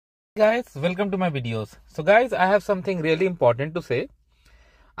Guys, welcome to my videos. So guys, I have something really important to say.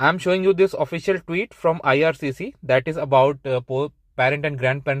 I am showing you this official tweet from IRCC that is about parent and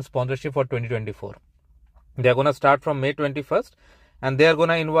grandparent sponsorship for 2024. They are going to start from May 21st and they are going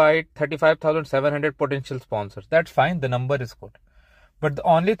to invite 35,700 potential sponsors. That's fine, the number is good. But the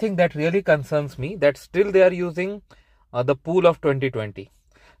only thing that really concerns me that still they are using the pool of 2020.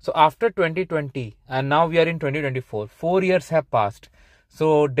 So after 2020 and now we are in 2024, 4 years have passed.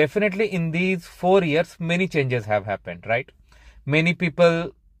 So definitely in these 4 years, many changes have happened, right? Many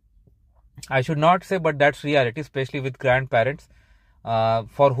people, I should not say, but that's reality, especially with grandparents,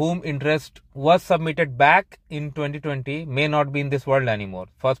 for whom interest was submitted back in 2020 may not be in this world anymore.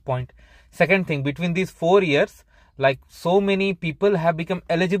 First point. Second thing, between these 4 years, like so many people have become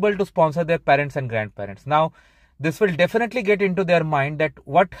eligible to sponsor their parents and grandparents. Now, this will definitely get into their mind that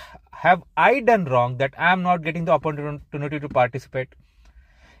what have I done wrong that I am not getting the opportunity to participate.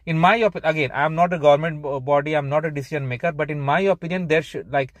 In my opinion, again, I am not a government body, I am not a decision maker, but in my opinion, there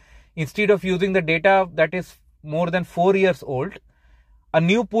should, like, instead of using the data that is more than 4 years old, a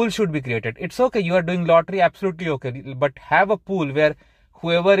new pool should be created. It's okay, you are doing lottery, absolutely okay, but have a pool where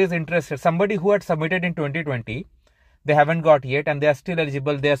whoever is interested, somebody who had submitted in 2020, they haven't got yet and they are still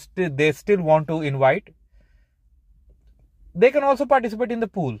eligible, they still want to invite, they can also participate in the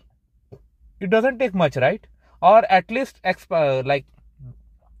pool. It doesn't take much, right? Or at least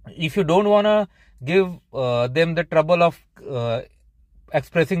if you don't want to give them the trouble of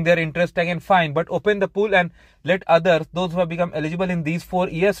expressing their interest again, fine, but open the pool and let others, those who have become eligible in these 4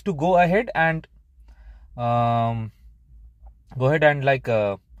 years, to go ahead and add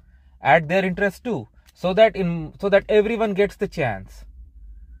their interest too, so that everyone gets the chance.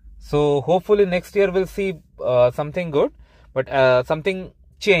 So hopefully next year we'll see something good, but something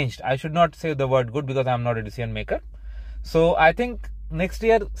changed. I should not say the word good because I'm not a decision maker. So I think next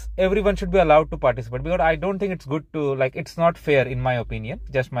year everyone should be allowed to participate, because I don't think it's good to, like, it's not fair in my opinion,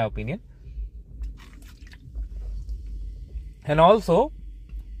 just my opinion. And also,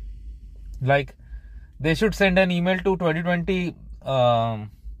 like, they should send an email to 2020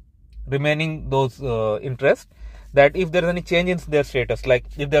 remaining those interest, that if there is any change in their status, like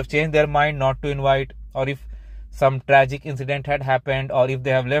if they have changed their mind not to invite, or if some tragic incident had happened, or if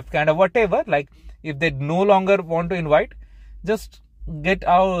they have left, kind of whatever, like if they no longer want to invite, just get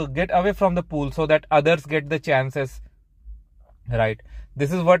away from the pool so that others get the chances, right?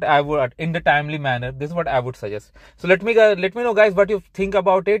 This is what I would, in the timely manner, this is what I would suggest. So let me know, guys, what you think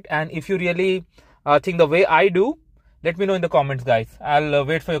about it, and if you really think the way I do, let me know in the comments, guys. I'll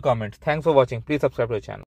wait for your comments. Thanks for watching. Please subscribe to the channel.